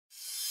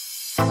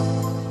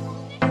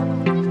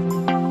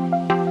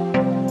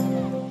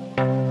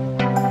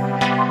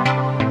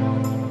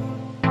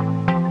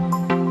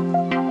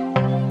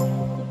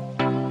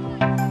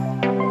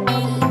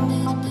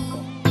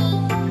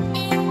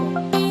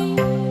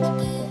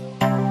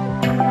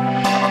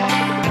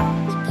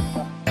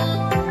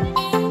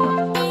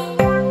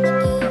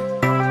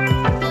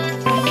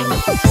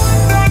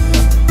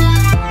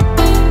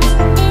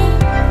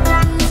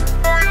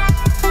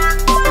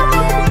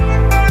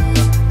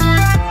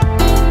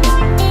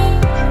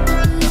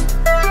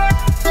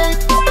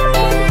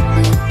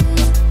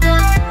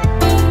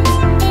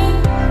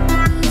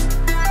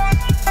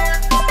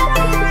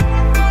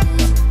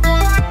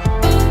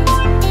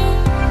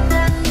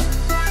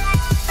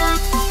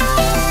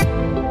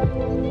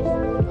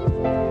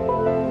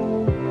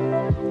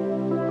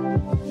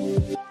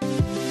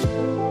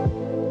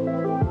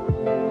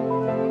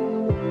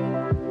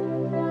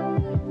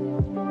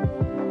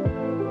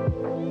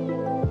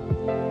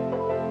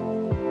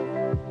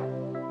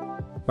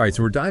All right,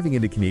 so we're diving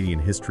into Canadian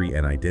history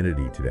and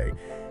identity today.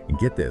 And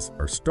get this,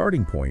 our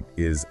starting point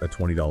is a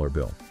 $20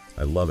 bill.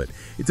 I love it.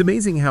 It's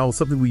amazing how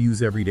something we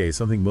use every day,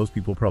 something most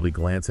people probably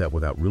glance at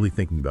without really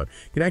thinking about,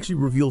 can actually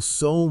reveal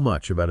so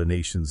much about a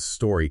nation's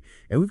story.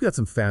 And we've got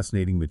some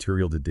fascinating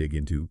material to dig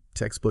into,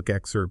 textbook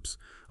excerpts,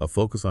 a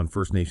focus on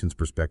First Nations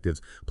perspectives,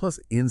 plus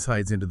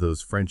insights into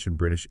those French and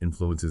British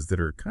influences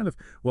that are kind of,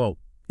 well,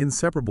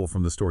 inseparable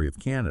from the story of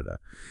Canada.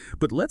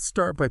 But let's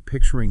start by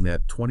picturing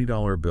that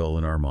 $20 bill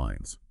in our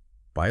minds.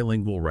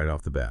 Bilingual right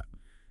off the bat,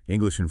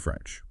 English and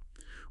French,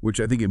 which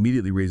I think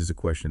immediately raises a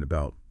question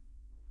about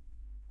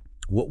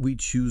what we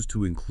choose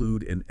to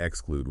include and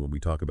exclude when we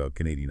talk about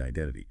Canadian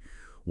identity.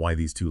 Why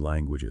these two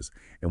languages?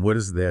 And what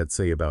does that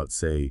say about,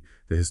 say,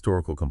 the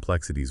historical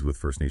complexities with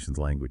First Nations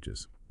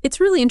languages? It's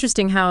really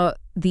interesting how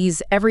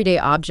these everyday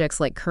objects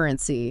like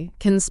currency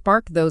can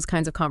spark those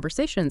kinds of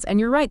conversations. And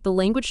you're right, the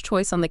language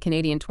choice on the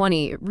Canadian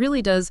 20, it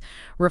really does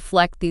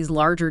reflect these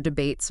larger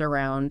debates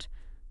around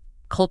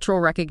cultural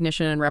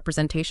recognition and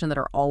representation that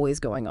are always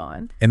going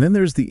on. And then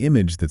there's the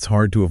image that's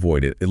hard to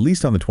avoid, at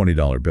least on the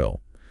 $20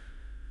 bill.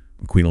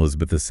 Queen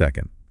Elizabeth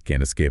II.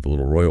 Can't escape a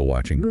little royal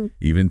watching,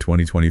 even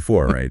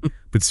 2024, right?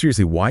 But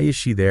seriously, why is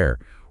she there?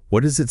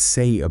 What does it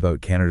say about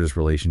Canada's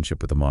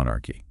relationship with the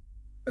monarchy?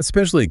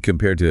 Especially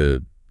compared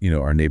to,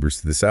 our neighbors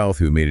to the south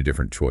who made a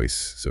different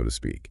choice, so to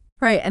speak.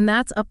 Right, and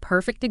that's a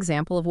perfect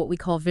example of what we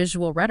call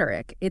visual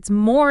rhetoric. It's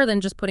more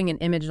than just putting an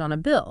image on a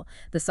bill.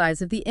 The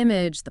size of the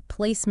image, the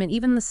placement,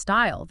 even the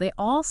style, they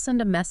all send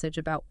a message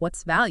about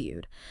what's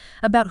valued,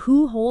 about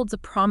who holds a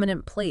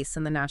prominent place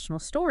in the national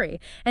story.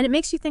 And it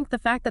makes you think the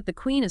fact that the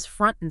Queen is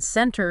front and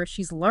center,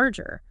 she's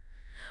larger.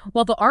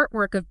 While the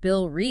artwork of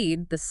Bill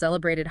Reid, the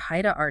celebrated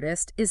Haida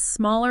artist, is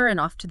smaller and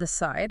off to the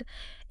side,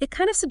 it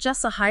kind of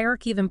suggests a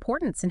hierarchy of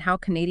importance in how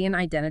Canadian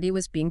identity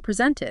was being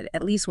presented,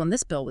 at least when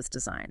this bill was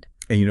designed.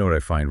 And you know what I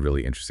find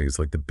really interesting? It's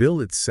like the bill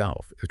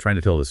itself is trying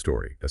to tell a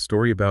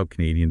story about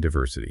Canadian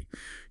diversity.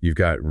 You've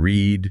got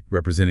Reid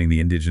representing the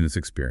Indigenous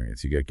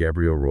experience. You got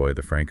Gabrielle Roy,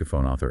 the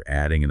Francophone author,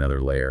 adding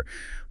another layer.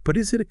 But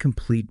is it a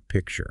complete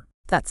picture?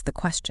 That's the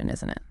question,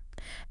 isn't it?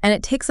 And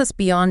it takes us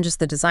beyond just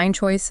the design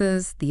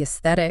choices, the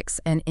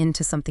aesthetics, and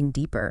into something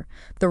deeper,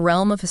 the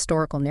realm of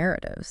historical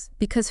narratives.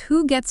 Because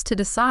who gets to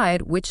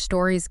decide which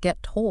stories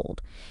get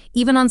told,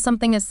 even on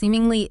something as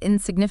seemingly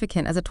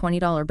insignificant as a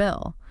 $20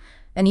 bill?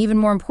 And even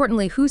more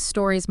importantly, whose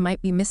stories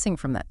might be missing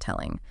from that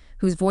telling,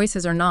 whose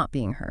voices are not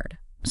being heard?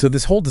 So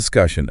this whole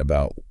discussion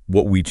about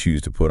what we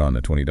choose to put on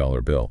a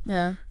 $20 bill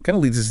kind of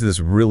leads us to this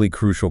really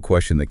crucial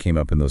question that came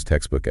up in those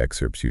textbook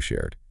excerpts you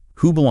shared.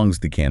 Who belongs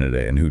to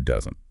Canada and who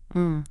doesn't?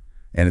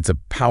 And it's a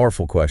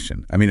powerful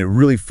question. I mean, it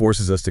really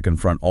forces us to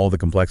confront all the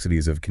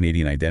complexities of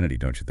Canadian identity,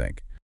 don't you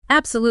think?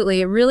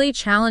 Absolutely. It really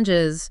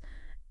challenges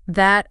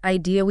that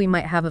idea we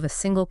might have of a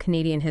single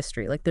Canadian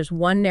history. Like there's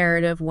one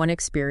narrative, one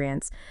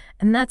experience,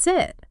 and that's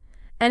it.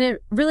 And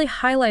it really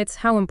highlights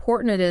how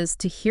important it is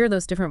to hear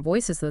those different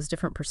voices, those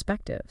different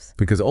perspectives.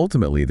 Because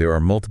ultimately, there are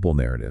multiple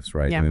narratives,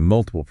 right? Yeah. I mean,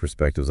 multiple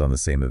perspectives on the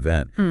same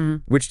event,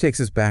 which takes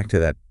us back to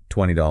that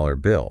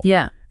 $20 bill.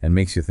 Yeah. And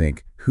makes you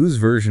think, whose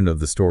version of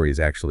the story is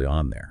actually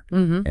on there?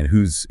 And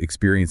whose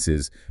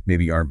experiences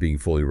maybe aren't being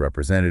fully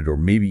represented or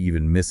maybe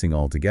even missing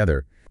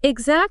altogether?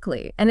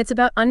 Exactly. And it's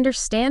about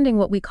understanding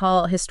what we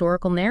call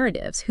historical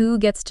narratives. Who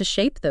gets to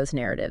shape those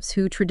narratives?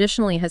 Who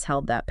traditionally has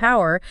held that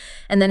power?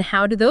 And then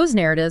how do those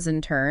narratives,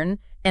 in turn,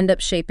 end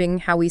up shaping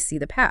how we see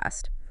the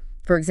past?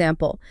 For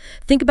example,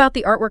 think about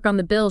the artwork on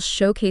the bill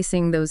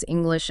showcasing those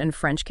English and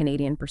French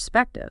Canadian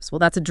perspectives. Well,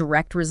 that's a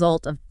direct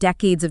result of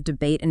decades of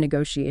debate and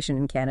negotiation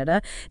in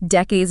Canada,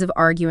 decades of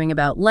arguing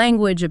about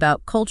language,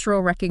 about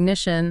cultural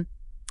recognition.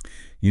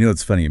 You know,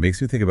 it's funny. It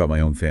makes me think about my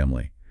own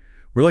family.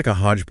 We're like a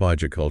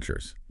hodgepodge of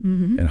cultures.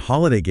 And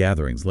holiday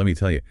gatherings, let me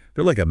tell you,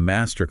 they're like a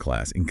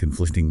masterclass in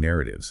conflicting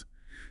narratives.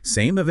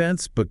 Same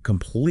events, but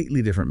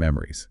completely different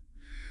memories.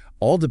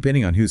 All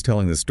depending on who's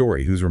telling the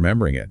story, who's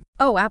remembering it.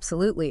 Oh,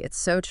 absolutely. It's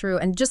so true.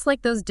 And just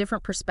like those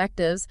different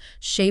perspectives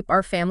shape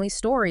our family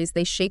stories,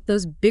 they shape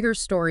those bigger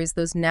stories,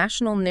 those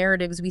national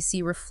narratives we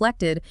see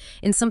reflected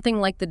in something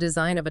like the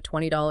design of a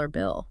 $20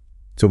 bill.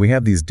 So we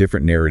have these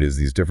different narratives,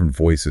 these different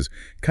voices,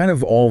 kind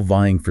of all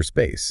vying for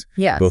space.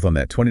 Yeah. Both on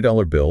that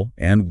 $20 bill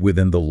and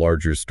within the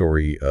larger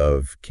story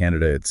of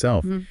Canada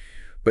itself.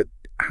 But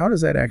how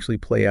does that actually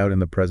play out in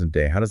the present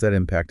day? How does that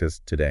impact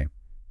us today?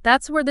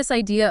 That's where this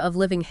idea of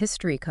living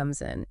history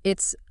comes in.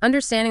 It's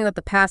understanding that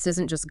the past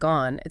isn't just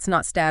gone. It's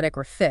not static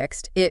or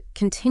fixed. It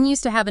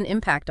continues to have an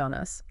impact on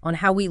us, on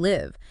how we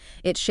live.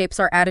 It shapes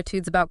our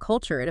attitudes about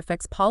culture. It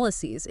affects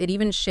policies. It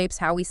even shapes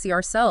how we see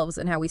ourselves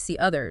and how we see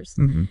others.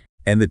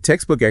 And the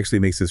textbook actually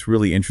makes this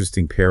really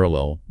interesting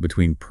parallel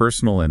between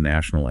personal and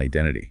national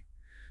identity.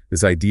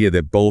 This idea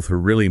that both are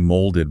really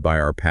molded by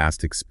our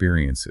past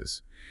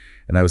experiences.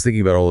 And I was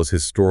thinking about all those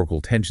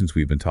historical tensions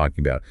we've been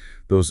talking about,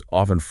 those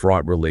often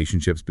fraught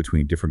relationships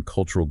between different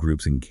cultural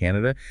groups in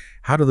Canada.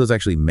 How do those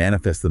actually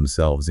manifest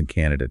themselves in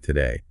Canada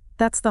today?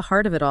 That's the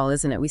heart of it all,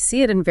 isn't it? We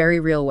see it in very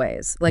real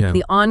ways, like Yeah.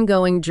 the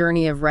ongoing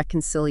journey of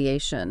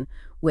reconciliation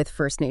with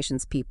First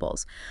Nations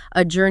peoples,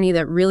 a journey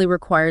that really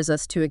requires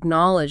us to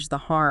acknowledge the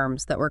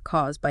harms that were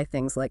caused by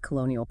things like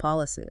colonial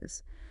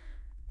policies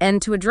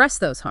and to address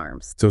those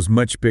harms. So it's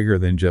much bigger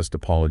than just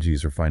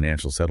apologies or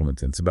financial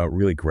settlements. It's about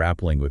really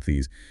grappling with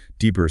these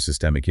deeper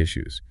systemic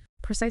issues.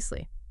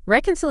 Precisely.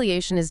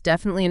 Reconciliation is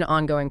definitely an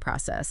ongoing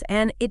process,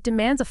 and it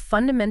demands a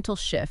fundamental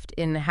shift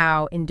in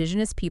how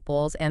Indigenous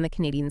peoples and the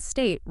Canadian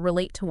state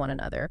relate to one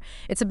another.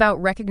 It's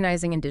about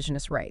recognizing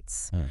Indigenous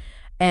rights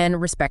and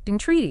respecting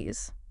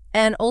treaties,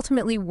 and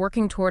ultimately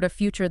working toward a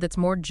future that's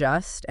more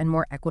just and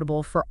more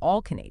equitable for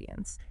all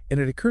Canadians. And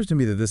it occurs to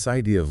me that this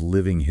idea of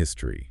living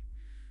history,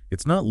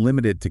 it's not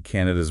limited to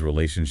Canada's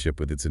relationship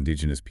with its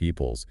Indigenous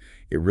peoples.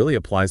 It really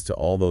applies to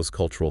all those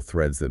cultural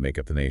threads that make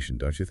up the nation,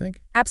 don't you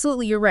think?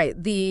 Absolutely, you're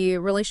right. The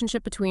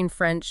relationship between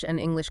French and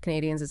English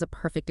Canadians is a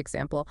perfect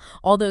example.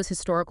 All those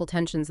historical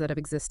tensions that have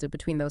existed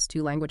between those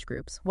two language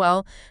groups,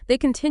 well, they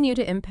continue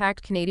to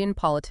impact Canadian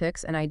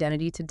politics and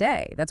identity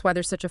today. That's why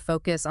there's such a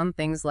focus on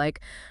things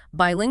like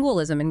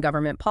bilingualism in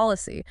government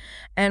policy,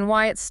 and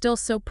why it's still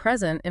so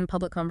present in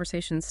public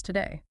conversations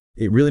today.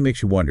 It really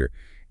makes you wonder,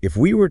 if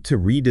we were to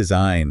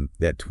redesign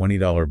that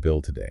 $20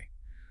 bill today,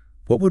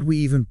 what would we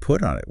even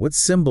put on it? What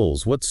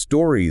symbols, what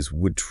stories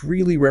would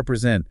truly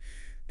represent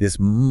this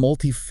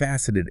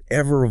multifaceted,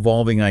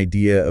 ever-evolving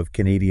idea of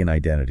Canadian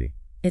identity?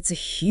 It's a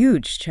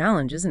huge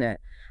challenge, isn't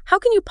it? How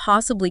can you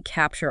possibly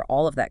capture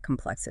all of that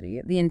complexity,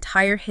 the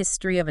entire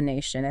history of a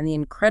nation and the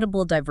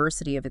incredible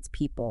diversity of its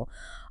people,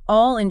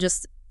 all in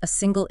just a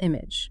single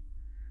image?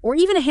 Or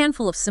even a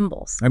handful of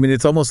symbols. I mean,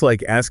 it's almost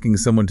like asking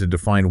someone to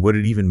define what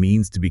it even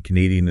means to be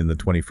Canadian in the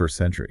 21st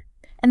century.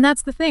 And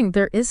that's the thing,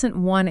 there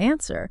isn't one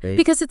answer.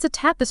 Because it's a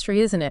tapestry,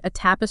 isn't it? A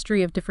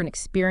tapestry of different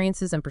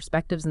experiences and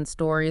perspectives and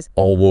stories.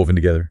 All woven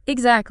together.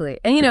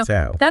 Exactly. And you know, That's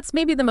how. that's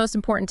maybe the most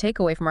important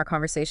takeaway from our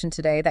conversation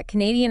today, that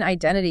Canadian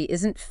identity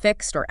isn't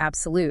fixed or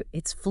absolute.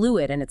 It's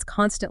fluid and it's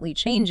constantly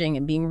changing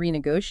and being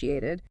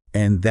renegotiated.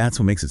 And that's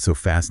what makes it so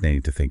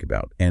fascinating to think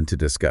about and to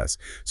discuss.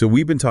 So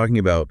we've been talking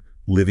about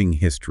living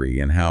history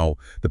and how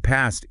the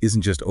past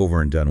isn't just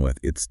over and done with.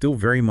 It's still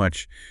very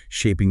much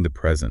shaping the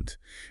present.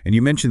 And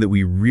you mentioned that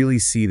we really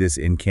see this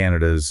in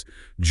Canada's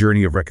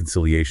journey of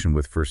reconciliation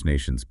with First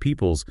Nations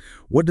peoples.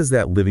 What does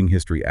that living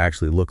history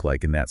actually look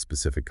like in that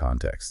specific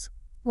context?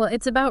 Well,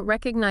 it's about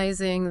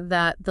recognizing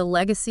that the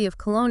legacy of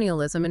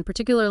colonialism, and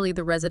particularly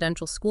the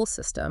residential school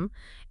system,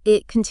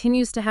 it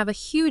continues to have a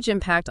huge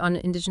impact on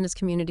Indigenous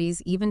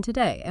communities even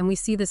today. And we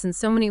see this in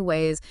so many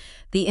ways: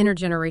 the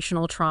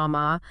intergenerational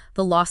trauma,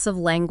 the loss of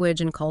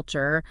language and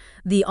culture,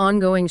 the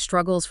ongoing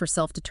struggles for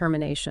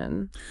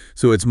self-determination.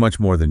 So it's much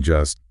more than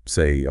just,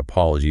 say,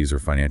 apologies or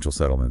financial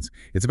settlements.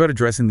 It's about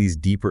addressing these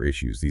deeper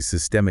issues, these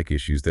systemic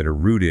issues that are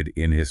rooted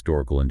in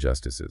historical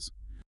injustices.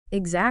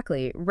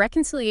 Exactly.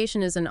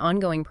 Reconciliation is an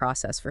ongoing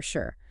process for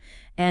sure,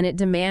 and it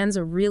demands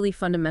a really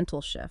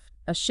fundamental shift,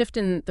 a shift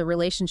in the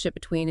relationship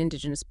between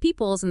Indigenous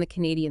peoples and the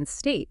Canadian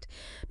state,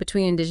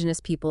 between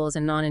Indigenous peoples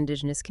and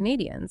non-Indigenous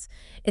Canadians.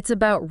 It's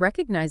about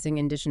recognizing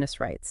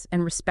Indigenous rights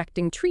and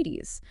respecting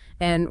treaties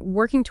and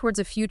working towards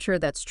a future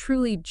that's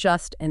truly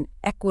just and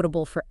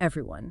equitable for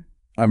everyone.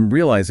 I'm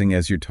realizing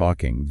as you're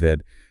talking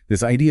that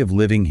this idea of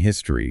living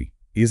history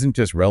isn't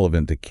just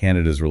relevant to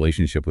Canada's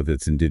relationship with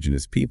its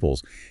Indigenous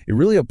peoples. It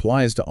really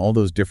applies to all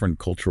those different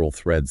cultural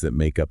threads that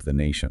make up the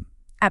nation.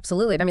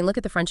 Absolutely. I mean, look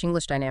at the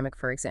French-English dynamic,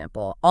 for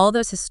example. All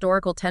those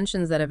historical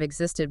tensions that have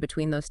existed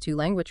between those two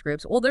language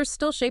groups, well, they're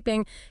still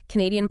shaping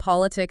Canadian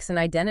politics and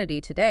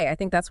identity today. I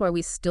think that's why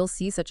we still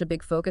see such a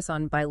big focus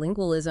on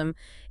bilingualism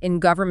in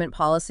government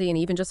policy and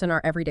even just in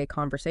our everyday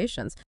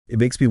conversations. It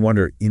makes me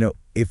wonder,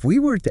 if we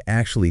were to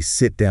actually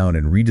sit down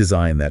and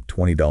redesign that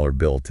 $20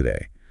 bill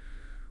today,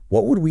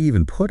 what would we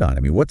even put on?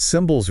 I mean, what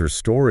symbols or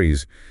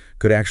stories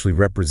could actually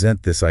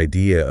represent this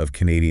idea of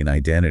Canadian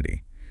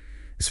identity,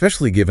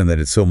 especially given that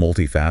it's so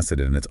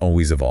multifaceted and it's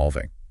always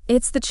evolving?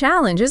 It's the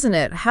challenge, isn't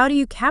it? How do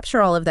you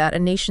capture all of that, a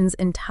nation's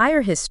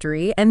entire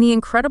history and the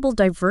incredible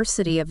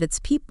diversity of its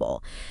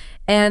people,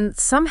 and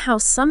somehow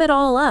sum it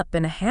all up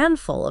in a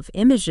handful of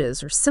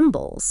images or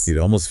symbols? It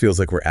almost feels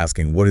like we're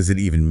asking, what does it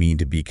even mean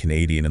to be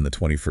Canadian in the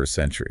 21st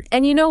century?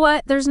 And you know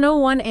what? There's no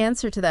one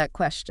answer to that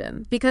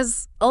question,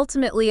 because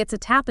ultimately it's a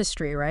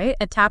tapestry, right?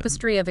 A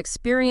tapestry of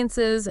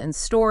experiences and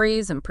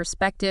stories and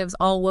perspectives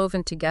all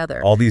woven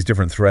together. All these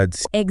different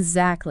threads.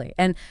 Exactly.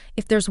 And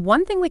if there's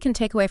one thing we can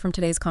take away from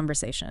today's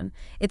conversation,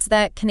 it's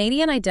that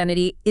Canadian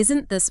identity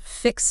isn't this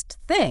fixed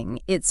thing.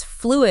 It's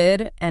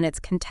fluid and it's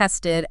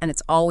contested and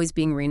it's always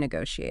being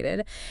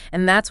renegotiated.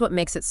 And that's what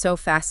makes it so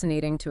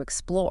fascinating to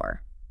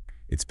explore.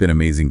 It's been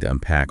amazing to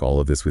unpack all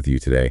of this with you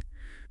today.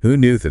 Who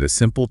knew that a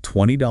simple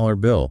 $20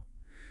 bill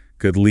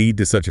could lead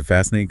to such a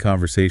fascinating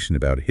conversation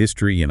about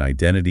history and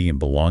identity and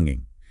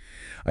belonging?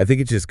 I think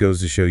it just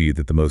goes to show you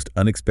that the most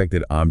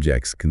unexpected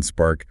objects can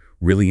spark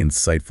really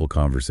insightful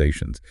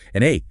conversations.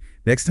 And hey,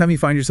 next time you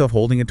find yourself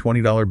holding a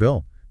 $20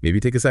 bill, maybe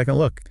take a second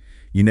look.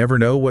 You never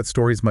know what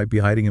stories might be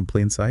hiding in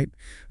plain sight.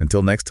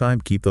 Until next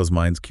time, keep those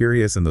minds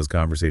curious and those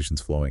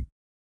conversations flowing.